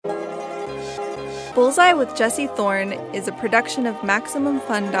Bullseye with Jesse Thorne is a production of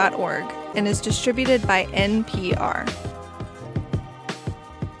MaximumFun.org and is distributed by NPR.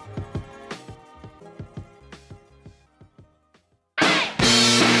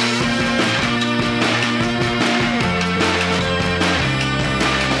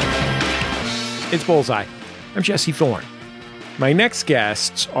 It's Bullseye. I'm Jesse Thorne. My next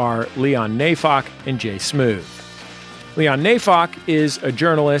guests are Leon Neyfakh and Jay Smooth. Leon Neyfakh is a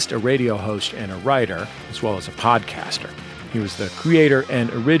journalist, a radio host, and a writer, as well as a podcaster. He was the creator and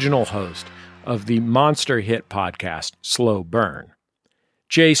original host of the monster hit podcast Slow Burn.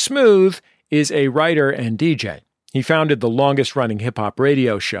 Jay Smooth is a writer and DJ. He founded the longest-running hip-hop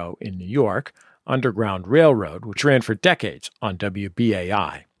radio show in New York, Underground Railroad, which ran for decades on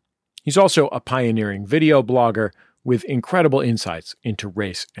WBAI. He's also a pioneering video blogger with incredible insights into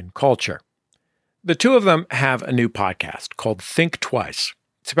race and culture. The two of them have a new podcast called Think Twice.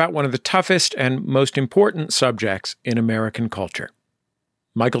 It's about one of the toughest and most important subjects in American culture,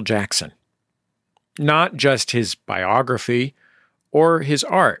 Michael Jackson. Not just his biography or his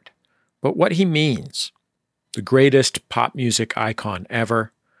art, but what he means. The greatest pop music icon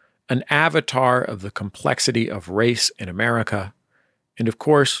ever, an avatar of the complexity of race in America, and of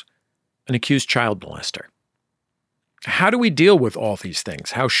course, an accused child molester. How do we deal with all these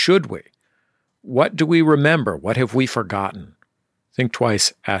things? How should we? What do we remember? What have we forgotten? Think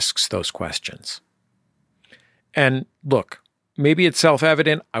Twice asks those questions. And look, maybe it's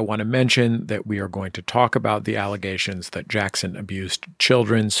self-evident. I want to mention that we are going to talk about the allegations that Jackson abused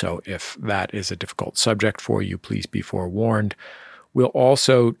children. So if that is a difficult subject for you, please be forewarned. We'll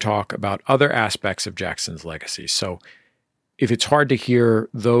also talk about other aspects of Jackson's legacy. So if it's hard to hear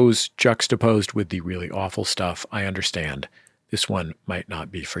those juxtaposed with the really awful stuff, I understand. This one might not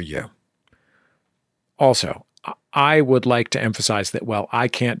be for you. Also, I would like to emphasize that while I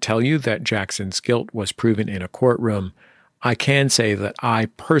can't tell you that Jackson's guilt was proven in a courtroom, I can say that I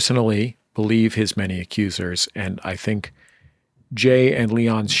personally believe his many accusers, and I think Jay and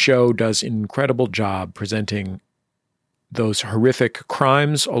Leon's show does an incredible job presenting those horrific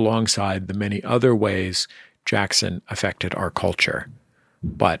crimes alongside the many other ways Jackson affected our culture.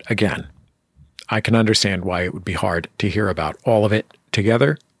 But again, I can understand why it would be hard to hear about all of it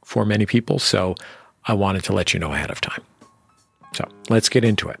together for many people, so I wanted to let you know ahead of time. So let's get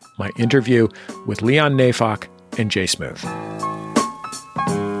into it. My interview with Leon Neyfakh and Jay Smooth.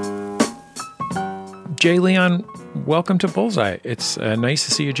 Jay, Leon, welcome to Bullseye. It's nice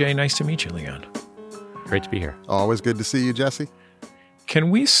to see you, Jay. Nice to meet you, Leon. Great to be here. Always good to see you, Jesse. Can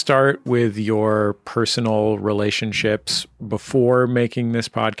we start with your personal relationships before making this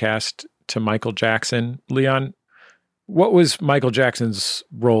podcast to Michael Jackson? Leon, what was Michael Jackson's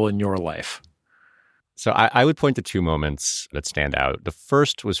role in your life? So I would point to two moments that stand out. The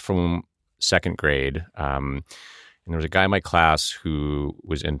first was from second grade. And there was a guy in my class who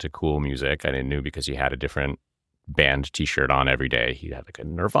was into cool music. I knew because he had a different band T-shirt on every day. He had like a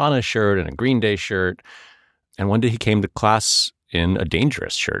Nirvana shirt and a Green Day shirt. And one day he came to class in a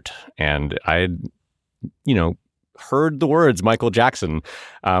Dangerous shirt. And I had, heard the words Michael Jackson,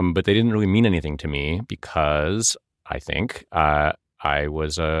 but they didn't really mean anything to me because I think I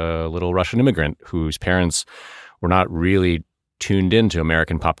was a little Russian immigrant whose parents were not really tuned into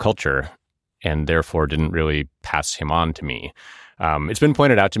American pop culture and therefore didn't really pass him on to me. It's been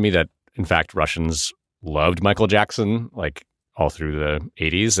pointed out to me that, in fact, Russians loved Michael Jackson, like all through the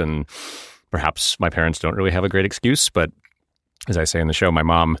 80s, and perhaps my parents don't really have a great excuse, but as I say in the show, my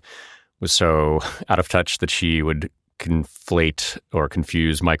mom was so out of touch that she would conflate or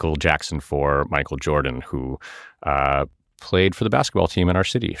confuse Michael Jackson for Michael Jordan, who played for the basketball team in our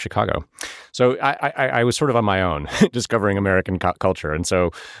city, Chicago. So I was sort of on my own discovering American culture. And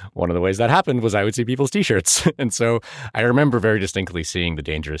so one of the ways that happened was I would see people's T-shirts. And so I remember very distinctly seeing the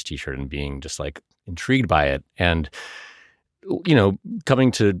Dangerous T-shirt and being just like intrigued by it. And,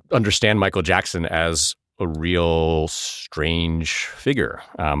 coming to understand Michael Jackson as a real strange figure.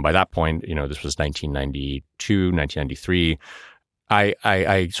 By that point, this was 1992, 1993.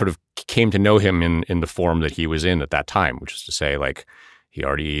 I sort of came to know him in the form that he was in at that time, which is to say, like, he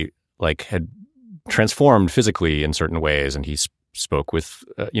already had transformed physically in certain ways, and he spoke with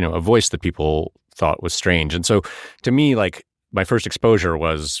a voice that people thought was strange. And so, to me, like, my first exposure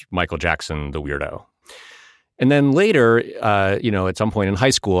was Michael Jackson, the weirdo. And then later, at some point in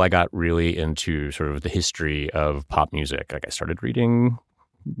high school, I got really into sort of the history of pop music. Like, I started reading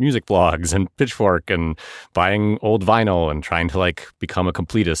music blogs and Pitchfork and buying old vinyl and trying to like become a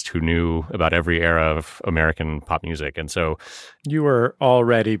completist who knew about every era of American pop music. And so you were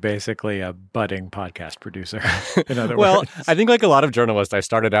already basically a budding podcast producer, in other well, words. I think like a lot of journalists, I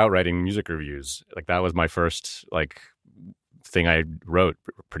started out writing music reviews. Like that was my first like thing I wrote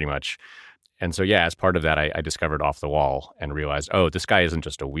pretty much. And so, yeah, as part of that, I discovered Off the Wall and realized, oh, this guy isn't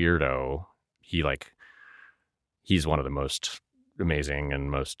just a weirdo. He's one of the most amazing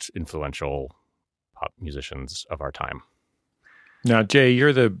and most influential pop musicians of our time. Now, Jay,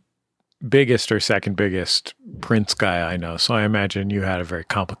 you're the biggest or second biggest Prince guy I know, so I imagine you had a very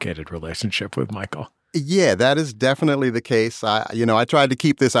complicated relationship with Michael. Yeah, that is definitely the case. I tried to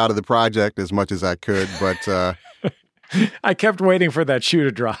keep this out of the project as much as I could, but I kept waiting for that shoe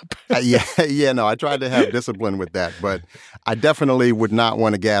to drop. I tried to have discipline with that, but I definitely would not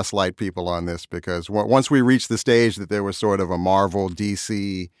want to gaslight people on this because once we reached the stage that there was sort of a Marvel,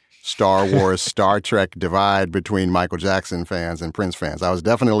 DC, Star Wars, Star Trek divide between Michael Jackson fans and Prince fans, I was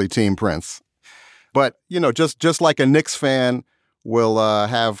definitely Team Prince. But, just like a Knicks fan will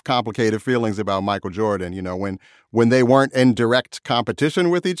have complicated feelings about Michael Jordan, when they weren't in direct competition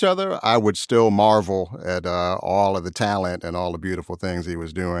with each other, I would still marvel at all of the talent and all the beautiful things he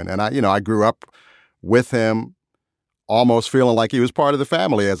was doing. And I grew up with him almost feeling like he was part of the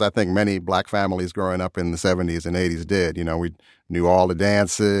family, as I think many black families growing up in the 70s and 80s did. We knew all the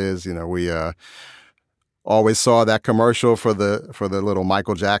dances. We always saw that commercial for the little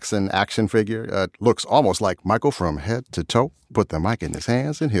Michael Jackson action figure. Looks almost like Michael from head to toe. Put the mic in his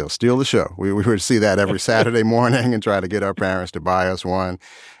hands and he'll steal the show. We would see that every Saturday morning and try to get our parents to buy us one.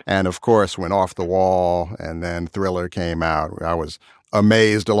 And of course, when Off the Wall and then Thriller came out, I was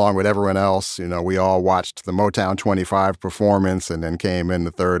amazed along with everyone else. We all watched the Motown 25 performance and then came in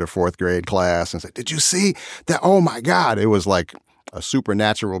the third or fourth grade class and said, "Did you see that? Oh my God." It was like a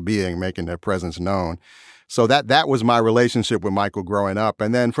supernatural being making their presence known. So that was my relationship with Michael growing up.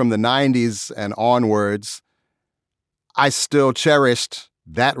 And then from the 90s and onwards, I still cherished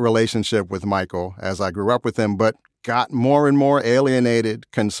that relationship with Michael as I grew up with him, but got more and more alienated,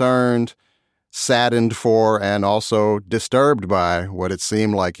 concerned, saddened for, and also disturbed by what it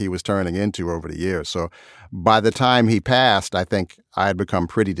seemed like he was turning into over the years. So by the time he passed, I think I had become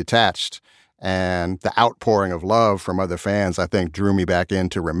pretty detached. And the outpouring of love from other fans, I think, drew me back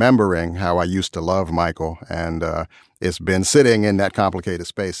into remembering how I used to love Michael. And it's been sitting in that complicated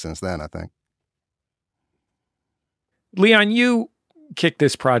space since then, I think. Leon, you kicked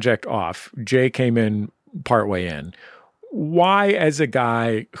this project off. Jay came in partway in. Why, as a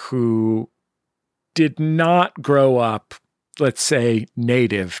guy who did not grow up, let's say,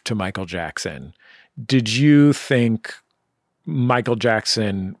 native to Michael Jackson, did you think Michael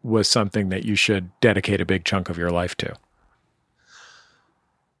Jackson was something that you should dedicate a big chunk of your life to?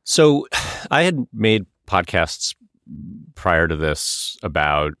 So I had made podcasts prior to this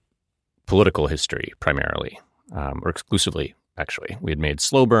about political history primarily, or exclusively, actually. We had made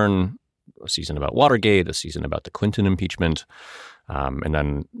Slow Burn, a season about Watergate, a season about the Clinton impeachment. And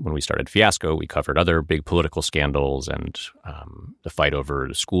then when we started Fiasco, we covered other big political scandals and the fight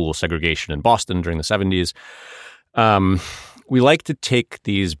over school segregation in Boston during the 70s. We like to take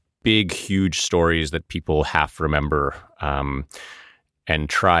these big, huge stories that people half remember and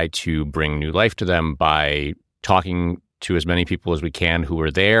try to bring new life to them by talking to as many people as we can who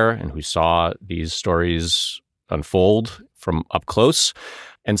were there and who saw these stories unfold from up close.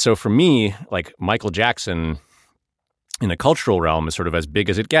 And so for me, like Michael Jackson in the cultural realm is sort of as big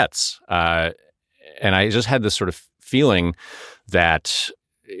as it gets. And I just had this sort of feeling that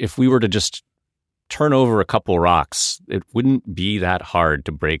if we were to just turn over a couple rocks, it wouldn't be that hard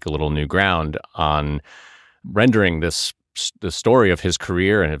to break a little new ground on rendering the story of his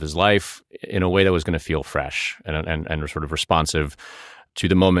career and of his life in a way that was going to feel fresh and sort of responsive to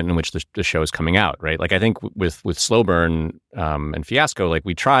the moment in which the show is coming out, right? Like I think with Slow Burn and Fiasco, like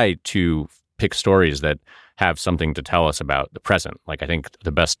we try to pick stories that have something to tell us about the present. Like I think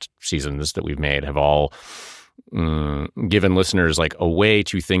the best seasons that we've made have all given listeners like a way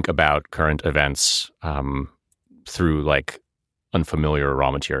to think about current events through like unfamiliar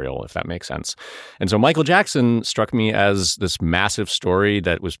raw material, if that makes sense. And so Michael Jackson struck me as this massive story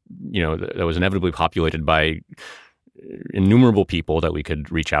that was, that was inevitably populated by innumerable people that we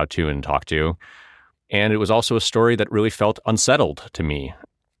could reach out to and talk to. And it was also a story that really felt unsettled to me.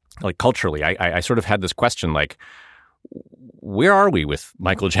 Like culturally, I sort of had this question, like, where are we with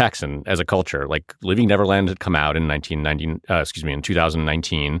Michael Jackson as a culture? Like Leaving Neverland had come out in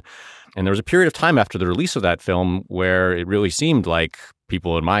 2019. And there was a period of time after the release of that film where it really seemed like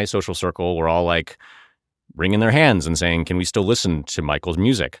people in my social circle were all like, wringing their hands and saying, can we still listen to Michael's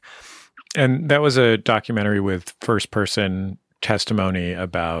music? And that was a documentary with first-person testimony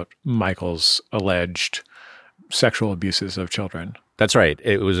about Michael's alleged sexual abuses of children. That's right.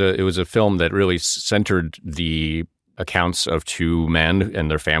 It was a film that really centered the accounts of two men and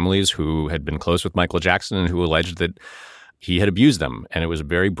their families who had been close with Michael Jackson and who alleged that he had abused them. And it was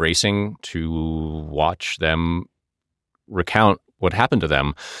very bracing to watch them recount what happened to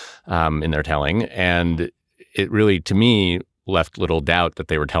them in their telling. And it really, to me, left little doubt that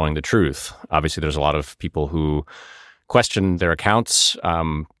they were telling the truth. Obviously, there's a lot of people who question their accounts,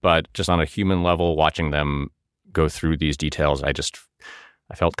 but just on a human level, watching them go through these details, I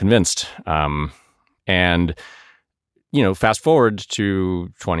felt convinced. And, fast forward to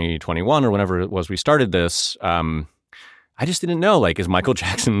 2021 or whenever it was we started this, I just didn't know, is Michael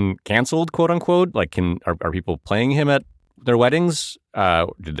Jackson canceled, quote unquote? Are people playing him at their weddings?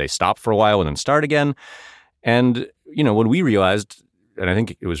 Did they stop for a while and then start again? And, when we realized, and I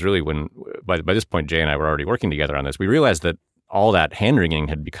think it was really when, by this point, Jay and I were already working together on this, we realized that all that hand-wringing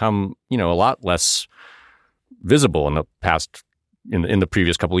had become, a lot less visible in the past, in the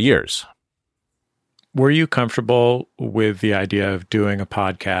previous couple of years. Were you comfortable with the idea of doing a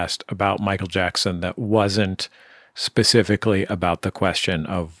podcast about Michael Jackson that wasn't specifically about the question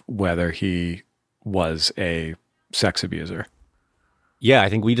of whether he was a sex abuser? Yeah, I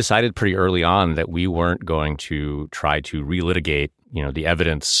think we decided pretty early on that we weren't going to try to relitigate, the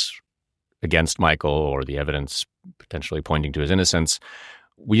evidence against Michael or the evidence potentially pointing to his innocence.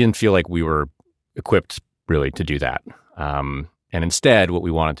 We didn't feel like we were equipped really to do that. And instead, what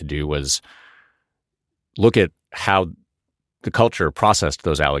we wanted to do was look at how the culture processed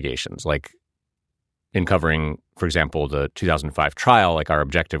those allegations. In covering, for example, the 2005 trial, our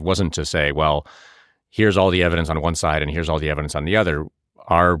objective wasn't to say, well, here's all the evidence on one side and here's all the evidence on the other.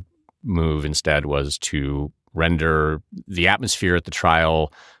 Our move instead was to render the atmosphere at the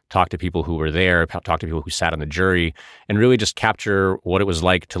trial, talk to people who were there, talk to people who sat on the jury, and really just capture what it was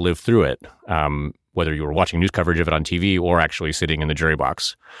like to live through it, whether you were watching news coverage of it on TV or actually sitting in the jury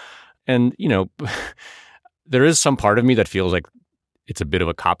box. And, there is some part of me that feels like it's a bit of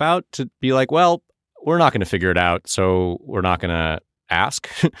a cop-out to be like, well, we're not going to figure it out, so we're not going to ask.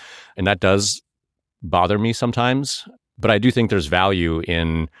 And that does bother me sometimes. But I do think there's value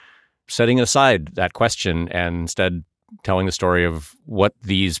in setting aside that question and instead telling the story of what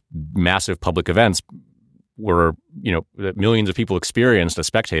these massive public events were, that millions of people experienced as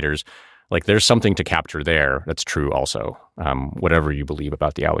spectators. There's something to capture there that's true also, whatever you believe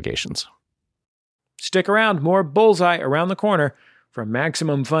about the allegations. Stick around, more Bullseye around the corner from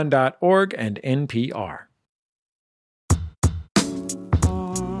MaximumFun.org and NPR.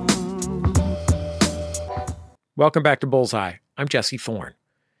 Welcome back to Bullseye. I'm Jesse Thorne.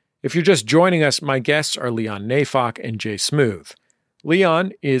 If you're just joining us, my guests are Leon Neyfakh and Jay Smooth.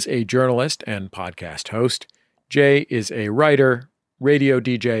 Leon is a journalist and podcast host. Jay is a writer, radio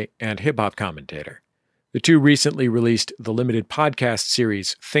DJ, and hip-hop commentator. The two recently released the limited podcast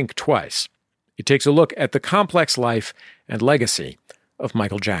series Think Twice. It takes a look at the complex life and legacy of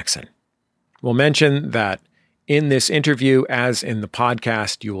Michael Jackson. We'll mention that in this interview, as in the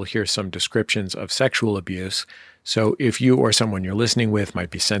podcast, you will hear some descriptions of sexual abuse. So if you or someone you're listening with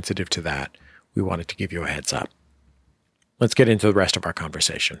might be sensitive to that, we wanted to give you a heads up. Let's get into the rest of our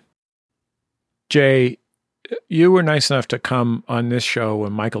conversation. Jay, you were nice enough to come on this show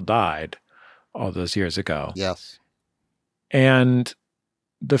when Michael died all those years ago. Yes. And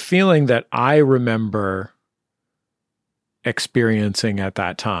the feeling that I remember experiencing at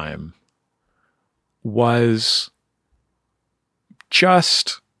that time was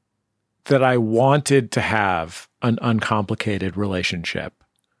just that I wanted to have an uncomplicated relationship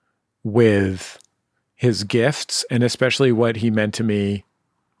with his gifts and especially what he meant to me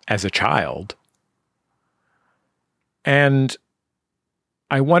as a child. And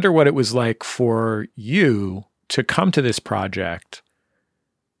I wonder what it was like for you to come to this project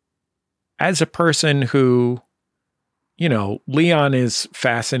as a person who, Leon is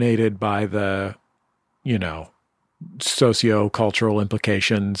fascinated by the, socio-cultural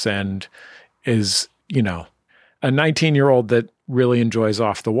implications and is, a 19-year-old that really enjoys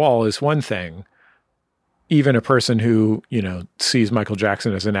Off the Wall is one thing. Even a person who, sees Michael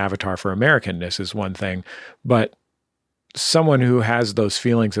Jackson as an avatar for Americanness is one thing. But someone who has those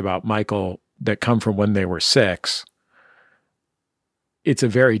feelings about Michael that come from when they were 6, it's a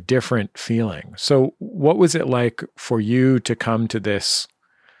very different feeling. So what was it like for you to come to this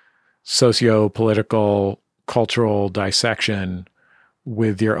socio-political, cultural dissection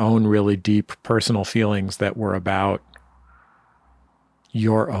with your own really deep personal feelings that were about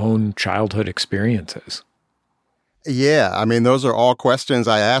your own childhood experiences? Yeah, I mean, those are all questions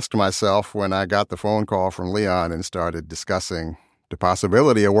I asked myself when I got the phone call from Leon and started discussing the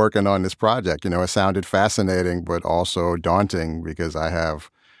possibility of working on this project. It sounded fascinating, but also daunting because I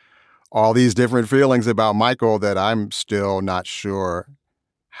have all these different feelings about Michael that I'm still not sure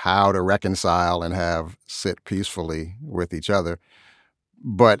how to reconcile and have sit peacefully with each other.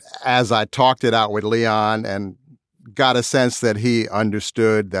 But as I talked it out with Leon and got a sense that he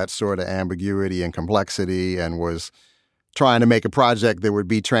understood that sort of ambiguity and complexity and was trying to make a project that would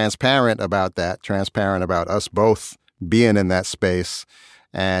be transparent about that, transparent about us both being in that space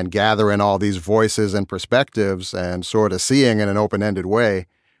and gathering all these voices and perspectives and sort of seeing in an open-ended way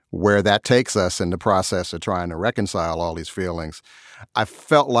where that takes us in the process of trying to reconcile all these feelings. I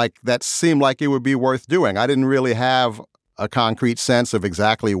felt like that seemed like it would be worth doing. I didn't really have a concrete sense of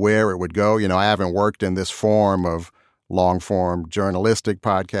exactly where it would go. I haven't worked in this form of long-form journalistic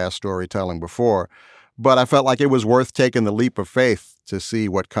podcast storytelling before, but I felt like it was worth taking the leap of faith to see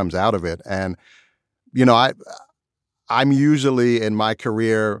what comes out of it. And, I'm usually in my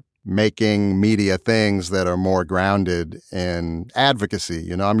career making media things that are more grounded in advocacy.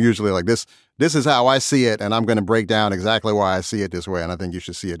 I'm usually like, this is how I see it, and I'm going to break down exactly why I see it this way, and I think you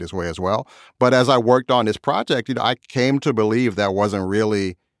should see it this way as well. But as I worked on this project, I came to believe that wasn't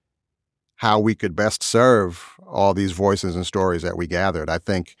really how we could best serve all these voices and stories that we gathered. I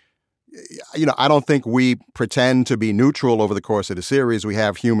think, I don't think we pretend to be neutral over the course of the series. We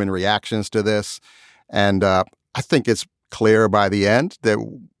have human reactions to this, and I think it's clear by the end that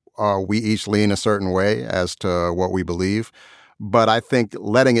we each lean a certain way as to what we believe. But I think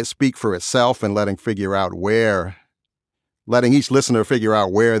letting it speak for itself and letting each listener figure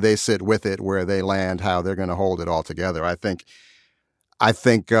out where they sit with it, where they land, how they're going to hold it all together. I think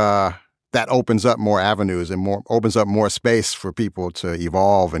that opens up more avenues and opens up more space for people to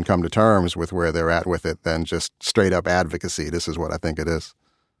evolve and come to terms with where they're at with it than just straight up advocacy. This is what I think it is.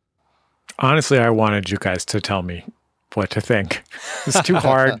 Honestly, I wanted you guys to tell me what to think. It's too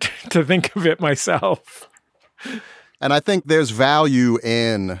hard to think of it myself. And I think there's value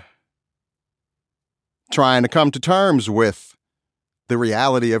in trying to come to terms with the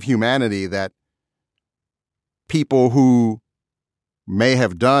reality of humanity, that people who may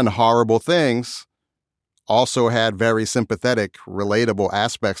have done horrible things also had very sympathetic, relatable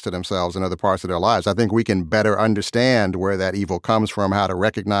aspects to themselves in other parts of their lives. I think we can better understand where that evil comes from, how to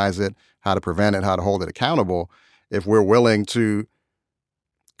recognize it, how to prevent it, how to hold it accountable, if we're willing to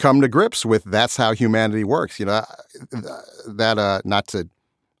come to grips with that's how humanity works. Not to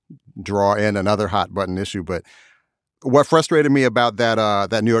draw in another hot button issue, but what frustrated me about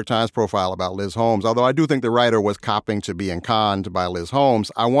that New York Times profile about Liz Holmes, although I do think the writer was copping to being conned by Liz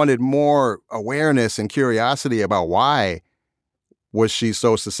Holmes, I wanted more awareness and curiosity about why was she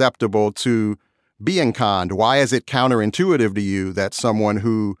so susceptible to being conned? Why is it counterintuitive to you that someone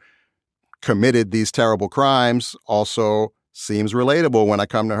who committed these terrible crimes also seems relatable when I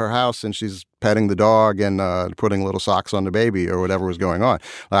come to her house and she's petting the dog and putting little socks on the baby or whatever was going on?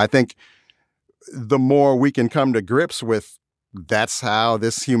 I think the more we can come to grips with that's how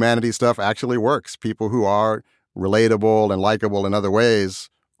this humanity stuff actually works. People who are relatable and likable in other ways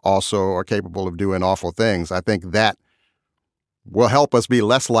also are capable of doing awful things. I think that will help us be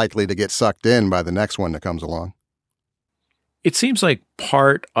less likely to get sucked in by the next one that comes along. It seems like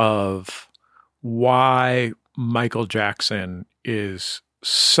part of why Michael Jackson is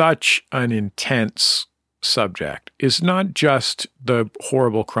such an intense subject is not just the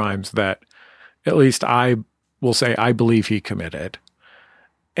horrible crimes that, at least I will say, I believe he committed.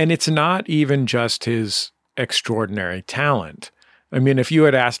 And it's not even just his extraordinary talent. I mean, if you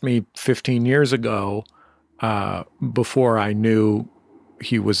had asked me 15 years ago, before I knew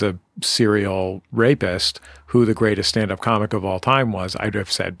he was a serial rapist, who the greatest stand-up comic of all time was, I'd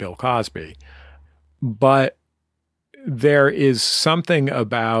have said Bill Cosby. But there is something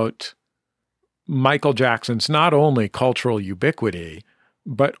about Michael Jackson's not only cultural ubiquity,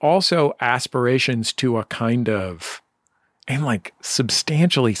 but also aspirations to a kind of, and like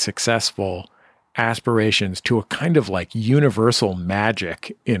substantially successful aspirations to a kind of like universal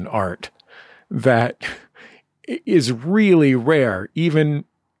magic in art that is really rare, even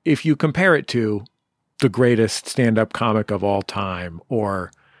if you compare it to the greatest stand-up comic of all time, or,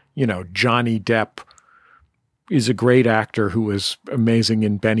 Johnny Depp is a great actor who was amazing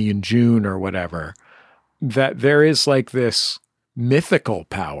in Benny and June or whatever, that there is like this mythical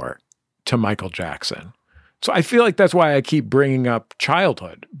power to Michael Jackson. So I feel like that's why I keep bringing up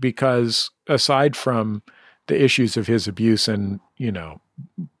childhood, because aside from the issues of his abuse and,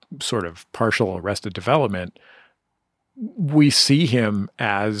 sort of partial arrested development, we see him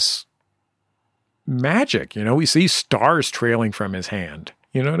as magic. We see stars trailing from his hand.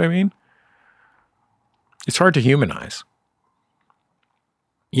 You know what I mean? It's hard to humanize.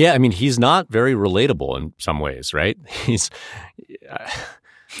 Yeah, I mean, he's not very relatable in some ways, right? He's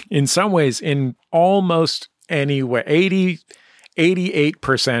in some ways, in almost any way,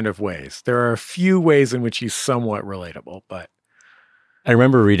 88% of ways. There are a few ways in which he's somewhat relatable, but I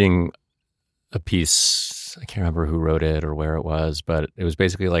remember reading a piece, I can't remember who wrote it or where it was, but it was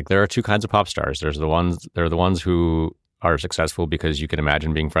basically like there are two kinds of pop stars. There are the ones who are successful because you can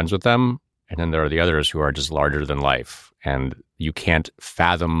imagine being friends with them, and then there are the others who are just larger than life. And you can't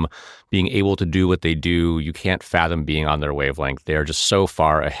fathom being able to do what they do. You can't fathom being on their wavelength. They're just so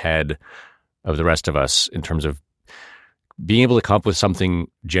far ahead of the rest of us in terms of being able to come up with something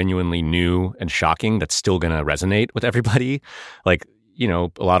genuinely new and shocking that's still going to resonate with everybody. Like, a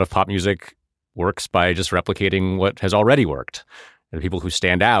lot of pop music works by just replicating what has already worked. And the people who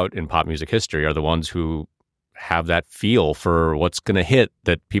stand out in pop music history are the ones who have that feel for what's going to hit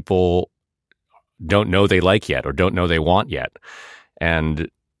that people don't know they like yet or don't know they want yet. And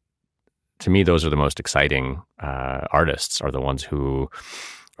to me, those are the most exciting artists, are the ones who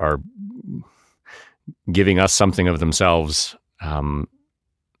are giving us something of themselves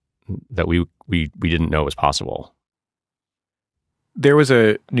that we didn't know was possible. There was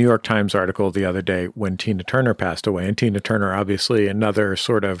a New York Times article the other day when Tina Turner passed away, and Tina Turner, obviously another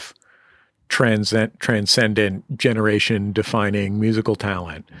sort of transcendent, generation-defining musical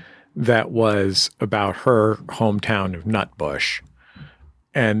talent, that was about her hometown of Nutbush,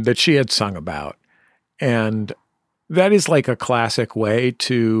 and that she had sung about. And that is like a classic way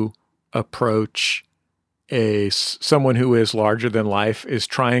to approach someone who is larger than life, is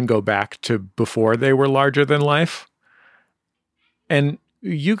try and go back to before they were larger than life. And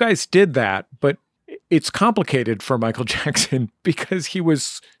you guys did that, but it's complicated for Michael Jackson because he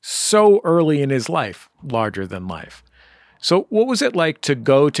was so early in his life larger than life. So what was it like to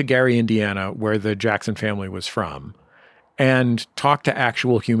go to Gary, Indiana, where the Jackson family was from, and talk to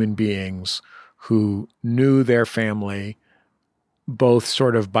actual human beings who knew their family, both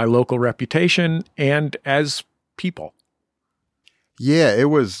sort of by local reputation and as people? Yeah, it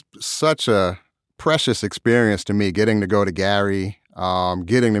was such a precious experience to me getting to go to Gary,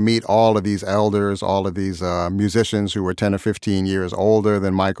 getting to meet all of these elders, all of these musicians who were 10 or 15 years older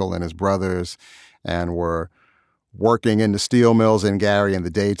than Michael and his brothers, and were working in the steel mills in Gary in the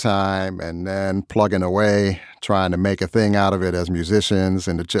daytime and then plugging away, trying to make a thing out of it as musicians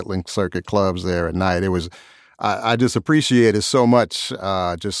in the Chitlin Circuit clubs there at night. It was, I just appreciated so much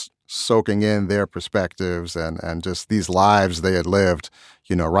just soaking in their perspectives and just these lives they had lived,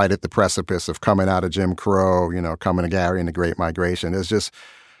 right at the precipice of coming out of Jim Crow, coming to Gary and the Great Migration. There's just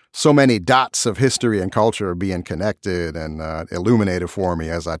so many dots of history and culture being connected and illuminated for me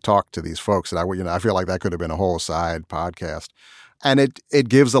as I talk to these folks. And I feel like that could have been a whole side podcast. And it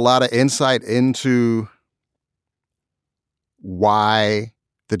gives a lot of insight into why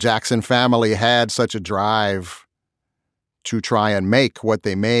the Jackson family had such a drive to try and make what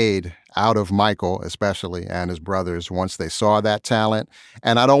they made out of Michael, especially, and his brothers once they saw that talent.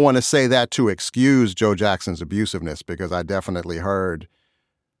 And I don't want to say that to excuse Joe Jackson's abusiveness, because I definitely heard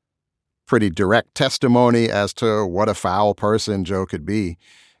pretty direct testimony as to what a foul person Joe could be.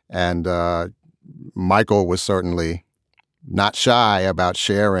 And Michael was certainly not shy about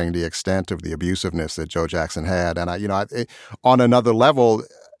sharing the extent of the abusiveness that Joe Jackson had. And on another level,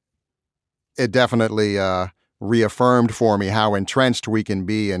 it definitely reaffirmed for me how entrenched we can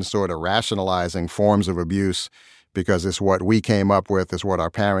be in sort of rationalizing forms of abuse, because it's what we came up with, it's what our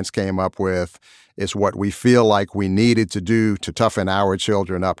parents came up with, it's what we feel like we needed to do to toughen our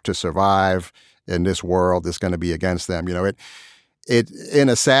children up to survive in this world that's going to be against them. It in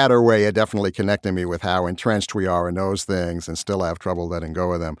a sadder way, it definitely connected me with how entrenched we are in those things and still have trouble letting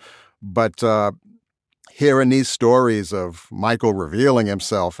go of them. But hearing these stories of Michael revealing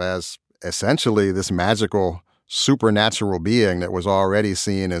himself as essentially this magical, supernatural being that was already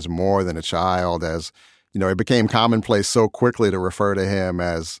seen as more than a child, as, it became commonplace so quickly to refer to him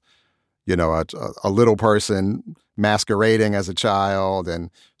as, a little person masquerading as a child and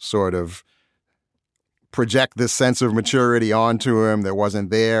sort of project this sense of maturity onto him that wasn't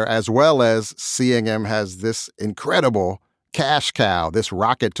there, as well as seeing him as this incredible cash cow, this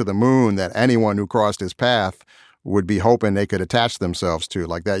rocket to the moon that anyone who crossed his path would be hoping they could attach themselves to.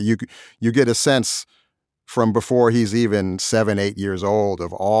 Like that, you get a sense from before he's even 7, 8 years old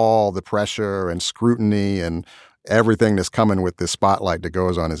of all the pressure and scrutiny and everything that's coming with this spotlight that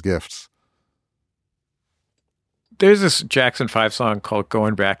goes on his gifts. There's this Jackson 5 song called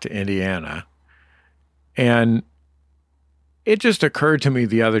Going Back to Indiana. And it just occurred to me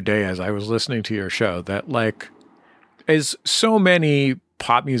the other day as I was listening to your show that, like, as so many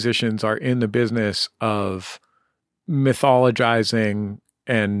pop musicians are in the business of mythologizing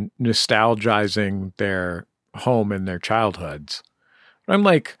and nostalgizing their home and their childhoods, I'm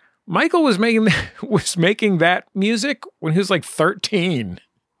like, Michael was making that music when he was like 13.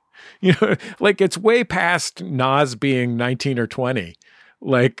 You know, like, it's way past Nas being 19 or 20.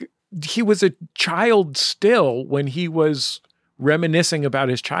 Like, he was a child still when he was reminiscing about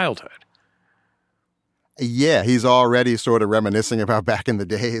his childhood. Yeah, he's already sort of reminiscing about back in the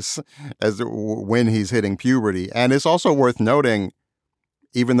days as when he's hitting puberty. And it's also worth noting,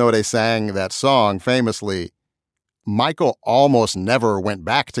 even though they sang that song famously, Michael almost never went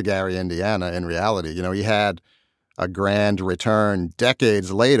back to Gary, Indiana, in reality. You know, he had a grand return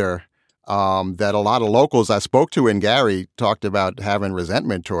decades later that a lot of locals I spoke to in Gary talked about having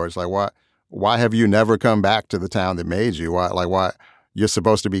resentment towards. Like, why have you never come back to the town that made you? Why you're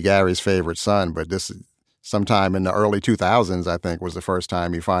supposed to be Gary's favorite son, but this sometime in the early 2000s, I think, was the first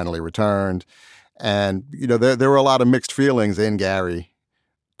time he finally returned. And, you know, there were a lot of mixed feelings in Gary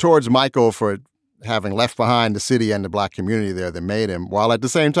towards Michael for having left behind the city and the Black community there that made him, while at the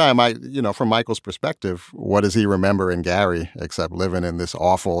same time, from Michael's perspective, what does he remember in Gary except living in this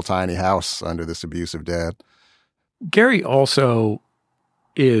awful tiny house under this abusive dad? Gary also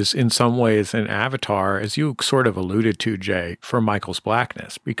is in some ways an avatar, as you sort of alluded to, Jay, for Michael's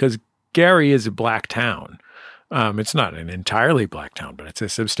blackness, because Gary is a black town. It's not an entirely black town, but it's a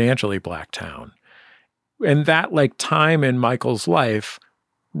substantially black town. And that, like, time in Michael's life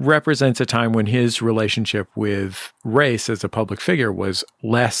represents a time when his relationship with race as a public figure was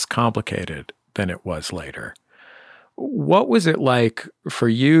less complicated than it was later. What was it like for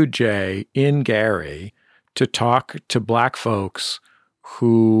you, Jay, in Gary, to talk to Black folks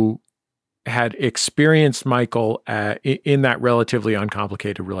who had experienced Michael in that relatively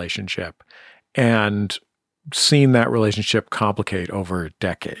uncomplicated relationship and seen that relationship complicate over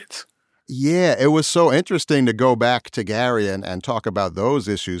decades? Yeah, it was so interesting to go back to Gary and talk about those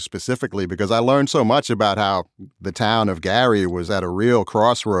issues specifically, because I learned so much about how the town of Gary was at a real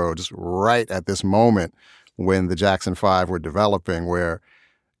crossroads right at this moment when the Jackson 5 were developing, where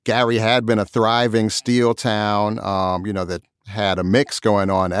Gary had been a thriving steel town, that had a mix going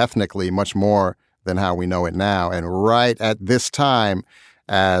on ethnically much more than how we know it now. And right at this time,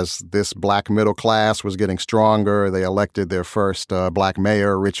 as this Black middle class was getting stronger, they elected their first Black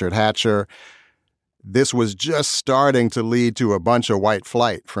mayor, Richard Hatcher. This was just starting to lead to a bunch of white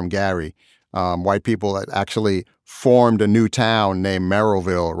flight from Gary. White people had actually formed a new town named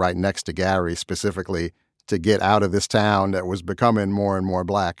Merrillville right next to Gary, specifically to get out of this town that was becoming more and more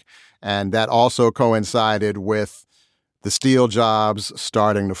Black. And that also coincided with the steel jobs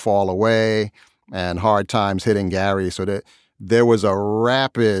starting to fall away and hard times hitting Gary, so that there was a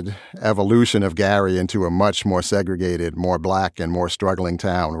rapid evolution of Gary into a much more segregated, more Black and more struggling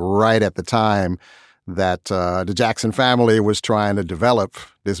town right at the time that the Jackson family was trying to develop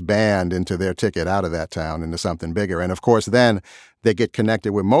this band into their ticket out of that town into something bigger. And of course, then they get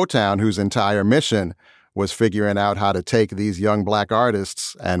connected with Motown, whose entire mission was figuring out how to take these young Black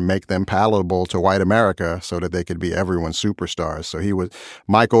artists and make them palatable to white America so that they could be everyone's superstars. So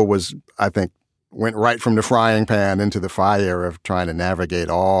Michael was, I think, went right from the frying pan into the fire of trying to navigate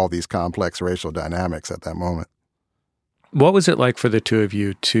all these complex racial dynamics at that moment. What was it like for the two of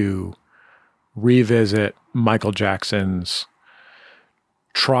you to revisit Michael Jackson's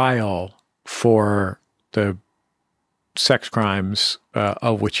trial for the sex crimes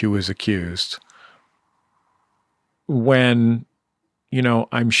of which he was accused, when,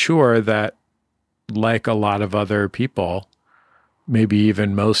 I'm sure that, like a lot of other people, maybe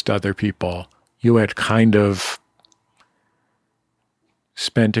even most other people, you had kind of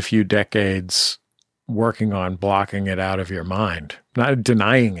spent a few decades working on blocking it out of your mind, not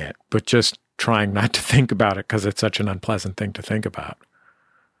denying it, but just trying not to think about it because it's such an unpleasant thing to think about.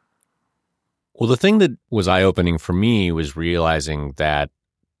 Well, the thing that was eye-opening for me was realizing that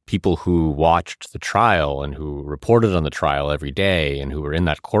people who watched the trial and who reported on the trial every day and who were in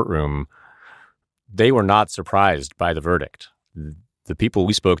that courtroom, they were not surprised by the verdict. The people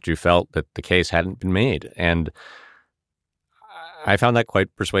we spoke to felt that the case hadn't been made. And I found that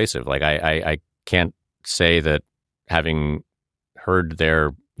quite persuasive. Like, I can't say that, having heard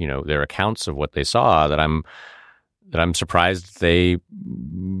their accounts of what they saw, that I'm surprised they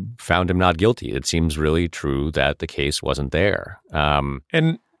found him not guilty. It seems really true that the case wasn't there.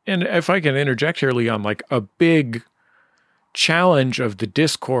 And if I can interject here, Leon, like, a big challenge of the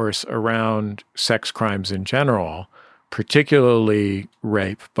discourse around sex crimes in general, particularly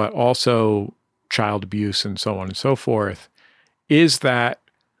rape, but also child abuse and so on and so forth, is that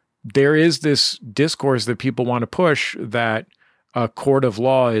there is this discourse that people want to push that a court of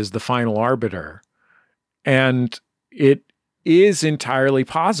law is the final arbiter. And it is entirely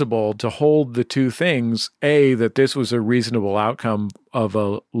possible to hold the two things, A, that this was a reasonable outcome of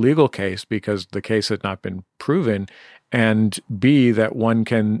a legal case because the case had not been proven, and B, that one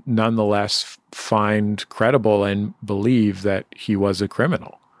can nonetheless find credible and believe that he was a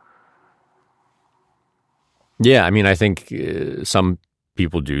criminal. Yeah, I mean, I think some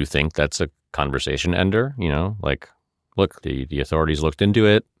people do think that's a conversation ender, like, look, the authorities looked into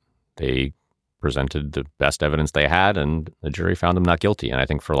it. They presented the best evidence they had, and the jury found him not guilty. And I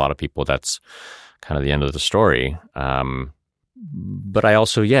think for a lot of people, that's kind of the end of the story. But I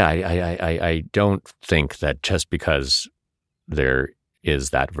also, I don't think that just because there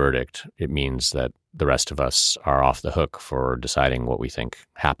is that verdict, it means that the rest of us are off the hook for deciding what we think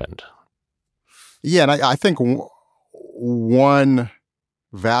happened. Yeah, and I think one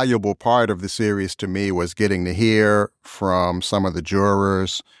valuable part of the series to me was getting to hear from some of the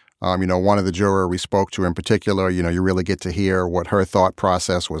jurors. One of the jurors we spoke to in particular, you really get to hear what her thought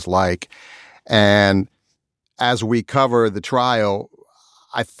process was like. And as we cover the trial,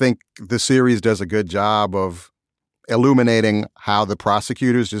 I think the series does a good job of illuminating how the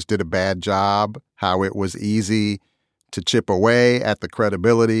prosecutors just did a bad job, how it was easy to chip away at the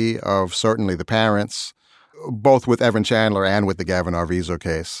credibility of certainly the parents, both with Evan Chandler and with the Gavin Arvizo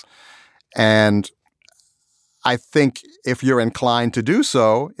case. And I think if you're inclined to do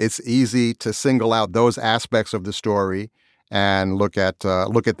so, it's easy to single out those aspects of the story and look at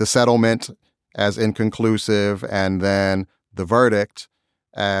the settlement as inconclusive and then the verdict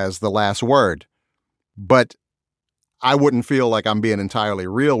as the last word. But I wouldn't feel like I'm being entirely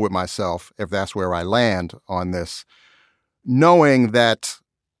real with myself if that's where I land on this, knowing that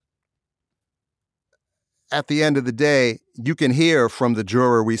at the end of the day, you can hear from the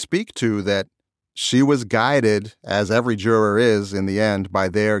juror we speak to that she was guided, as every juror is in the end, by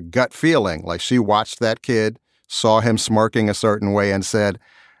their gut feeling. Like she watched that kid, saw him smirking a certain way and said,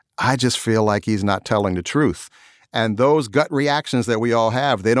 I just feel like he's not telling the truth. And those gut reactions that we all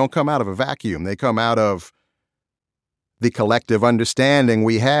have, they don't come out of a vacuum. They come out of the collective understanding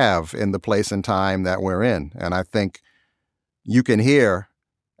we have in the place and time that we're in. And I think you can hear,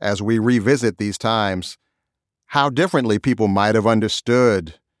 as we revisit these times, how differently people might have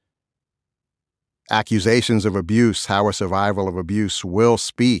understood accusations of abuse, how a survivor of abuse will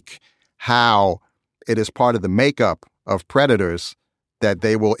speak, how it is part of the makeup of predators that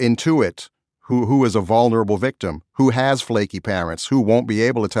they will intuit who is a vulnerable victim, who has flaky parents, who won't be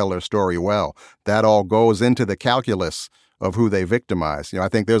able to tell their story well. That all goes into the calculus of who they victimize. I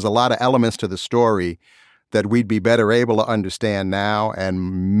think there's a lot of elements to the story that we'd be better able to understand now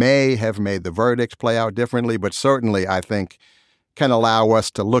and may have made the verdict play out differently, but certainly I think can allow us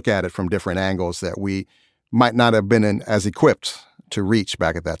to look at it from different angles that we might not have been as equipped to reach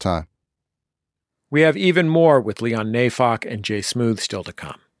back at that time. We have even more with Leon Neyfakh and Jay Smooth still to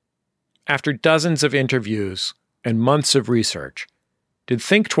come. After dozens of interviews and months of research, did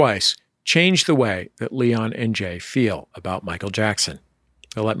Think Twice change the way that Leon and Jay feel about Michael Jackson?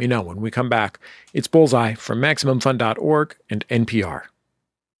 They'll let me know when we come back. It's Bullseye from MaximumFun.org and NPR.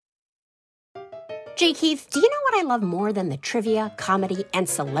 Jay Keith, do you know what I love more than the trivia, comedy, and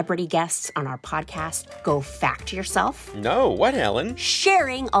celebrity guests on our podcast, Go Fact Yourself? No, what, Helen?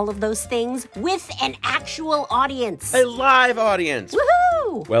 Sharing all of those things with an actual audience. A live audience.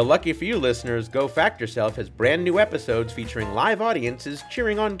 Woohoo! Well, lucky for you listeners, Go Fact Yourself has brand new episodes featuring live audiences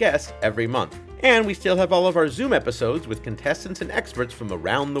cheering on guests every month. And we still have all of our Zoom episodes with contestants and experts from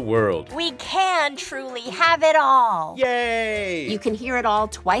around the world. We can truly have it all. Yay! You can hear it all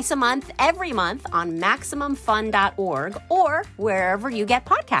twice a month, every month on MaximumFun.org or wherever you get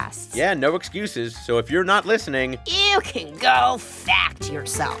podcasts. Yeah, no excuses. So if you're not listening, you can go fact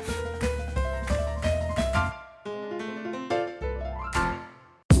yourself.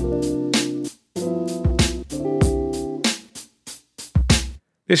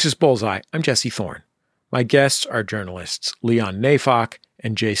 This is Bullseye. I'm Jesse Thorne. My guests are journalists Leon Neyfakh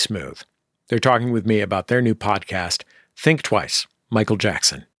and Jay Smooth. They're talking with me about their new podcast, Think Twice, Michael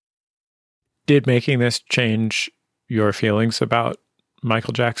Jackson. Did making this change your feelings about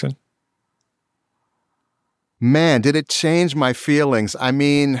Michael Jackson? Man, did it change my feelings? I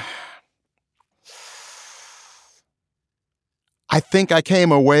mean, I think I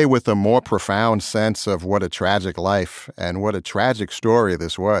came away with a more profound sense of what a tragic life and what a tragic story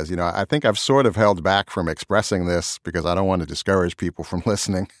this was. I think I've sort of held back from expressing this because I don't want to discourage people from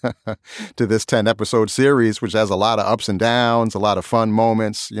listening to this 10-episode series, which has a lot of ups and downs, a lot of fun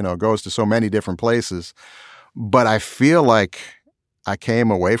moments, goes to so many different places. But I feel like I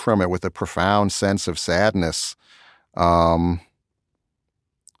came away from it with a profound sense of sadness for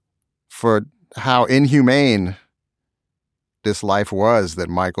how inhumane this life was that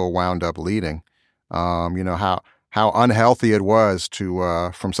Michael wound up leading. How unhealthy it was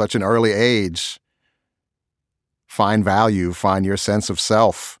to, from such an early age, find value, find your sense of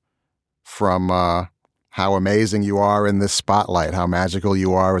self from how amazing you are in this spotlight, how magical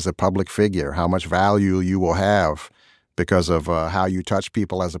you are as a public figure, how much value you will have because of how you touch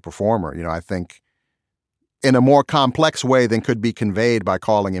people as a performer. I think in a more complex way than could be conveyed by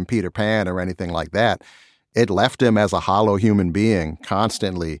calling him Peter Pan or anything like that, it left him as a hollow human being,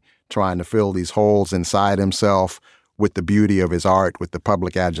 constantly trying to fill these holes inside himself with the beauty of his art, with the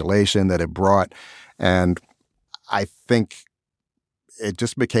public adulation that it brought. And I think it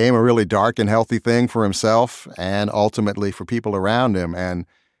just became a really dark and healthy thing for himself and ultimately for people around him. And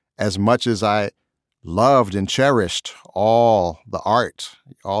as much as I loved and cherished all the art,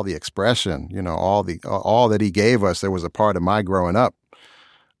 all the expression, all that he gave us, that was a part of my growing up,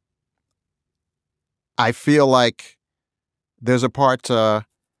 I feel like there's a part of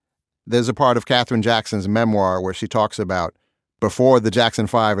Katherine Jackson's memoir where she talks about before the Jackson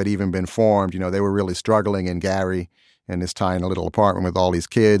 5 had even been formed, they were really struggling in Gary in this tiny little apartment with all these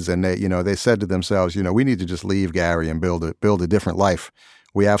kids. And they said to themselves, we need to just leave Gary and build a different life.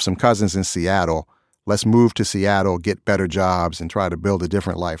 We have some cousins in Seattle. Let's move to Seattle, get better jobs, and try to build a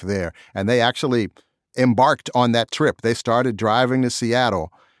different life there. And they actually embarked on that trip. They started driving to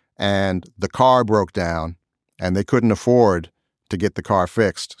Seattle, and the car broke down, and they couldn't afford to get the car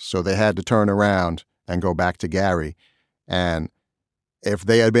fixed. So they had to turn around and go back to Gary. And if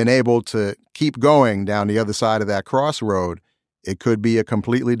they had been able to keep going down the other side of that crossroad, it could be a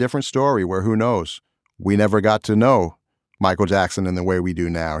completely different story where, who knows, we never got to know Michael Jackson in the way we do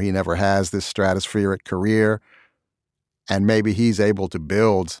now. He never has this stratospheric career, and maybe he's able to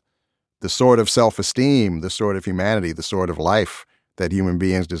build the sort of self-esteem, the sort of humanity, the sort of life that human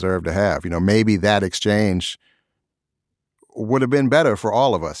beings deserve to have. Maybe that exchange would have been better for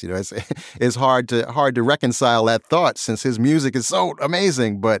all of us. It's hard to reconcile that thought since his music is so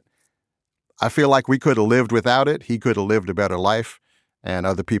amazing, but I feel like we could have lived without it. He could have lived a better life, and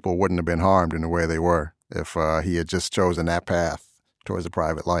other people wouldn't have been harmed in the way they were if he had just chosen that path towards a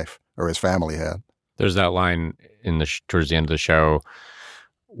private life, or his family had. There's that line towards the end of the show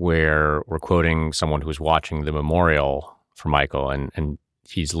where we're quoting someone who's watching the memorial for Michael, and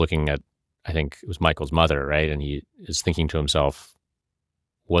he's looking at, I think it was Michael's mother, right? And he is thinking to himself,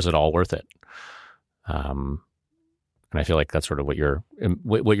 was it all worth it? And I feel like that's sort of what you're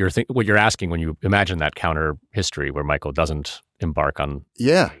asking when you imagine that counter history where Michael doesn't embark on.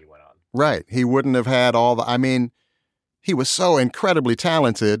 Yeah, right. He wouldn't have had he was so incredibly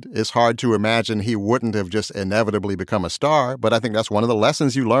talented. It's hard to imagine he wouldn't have just inevitably become a star. But I think that's one of the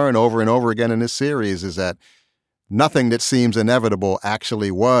lessons you learn over and over again in this series, is that nothing that seems inevitable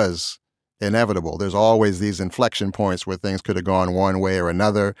actually was inevitable. There's always these inflection points where things could have gone one way or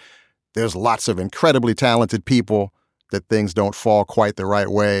another. There's lots of incredibly talented people that things don't fall quite the right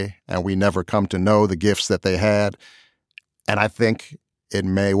way, and we never come to know the gifts that they had. And I think it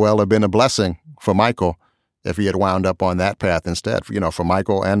may well have been a blessing for Michael if he had wound up on that path instead, for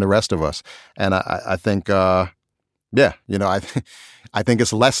Michael and the rest of us. And I think, I think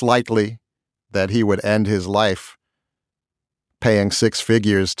it's less likely that he would end his life paying 6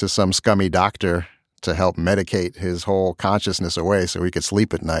 figures to some scummy doctor to help medicate his whole consciousness away so he could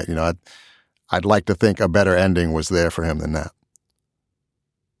sleep at night. I'd like to think a better ending was there for him than that.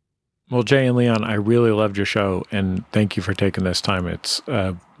 Well, Jay and Leon, I really loved your show, and thank you for taking this time. It's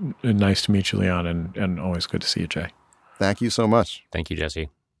nice to meet you, Leon, and always good to see you, Jay. Thank you so much. Thank you, Jesse.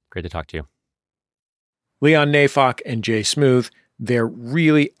 Great to talk to you. Leon Neyfakh and Jay Smooth, their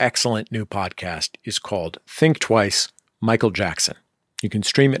really excellent new podcast is called Think Twice, Michael Jackson. You can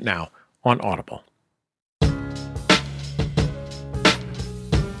stream it now on Audible.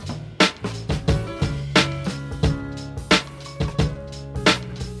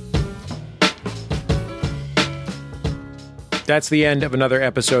 That's the end of another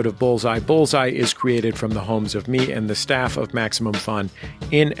episode of Bullseye. Bullseye is created from the homes of me and the staff of Maximum Fun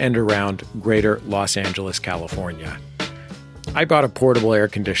in and around greater Los Angeles, California. I bought a portable air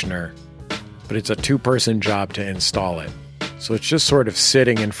conditioner, but it's a 2-person job to install it. So it's just sort of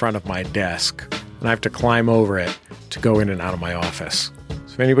sitting in front of my desk, and I have to climb over it to go in and out of my office.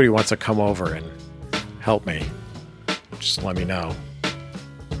 So if anybody wants to come over and help me, just let me know.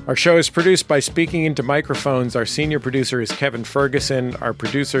 Our show is produced by Speaking Into Microphones. Our senior producer is Kevin Ferguson. Our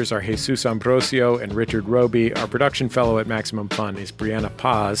producers are Jesus Ambrosio and Richard Roby. Our production fellow at Maximum Fun is Brianna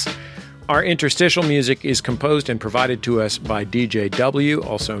Paz. Our interstitial music is composed and provided to us by DJ W,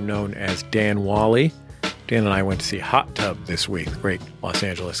 also known as Dan Wally. Dan and I went to see Hot Tub this week, the great Los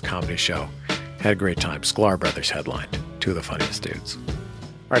Angeles comedy show. Had a great time. Sklar Brothers headlined, two of the funniest dudes.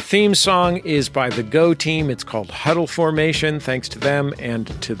 Our theme song is by the Go Team. It's called Huddle Formation, thanks to them and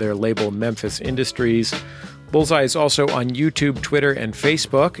to their label Memphis Industries. Bullseye is also on YouTube, Twitter, and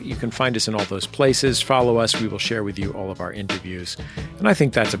Facebook. You can find us in all those places. Follow us. We will share with you all of our interviews. And I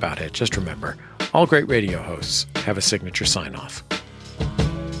think that's about it. Just remember, all great radio hosts have a signature sign-off.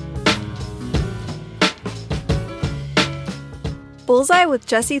 Bullseye with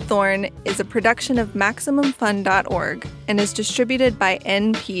Jesse Thorne is a production of MaximumFun.org and is distributed by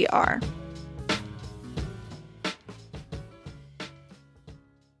NPR.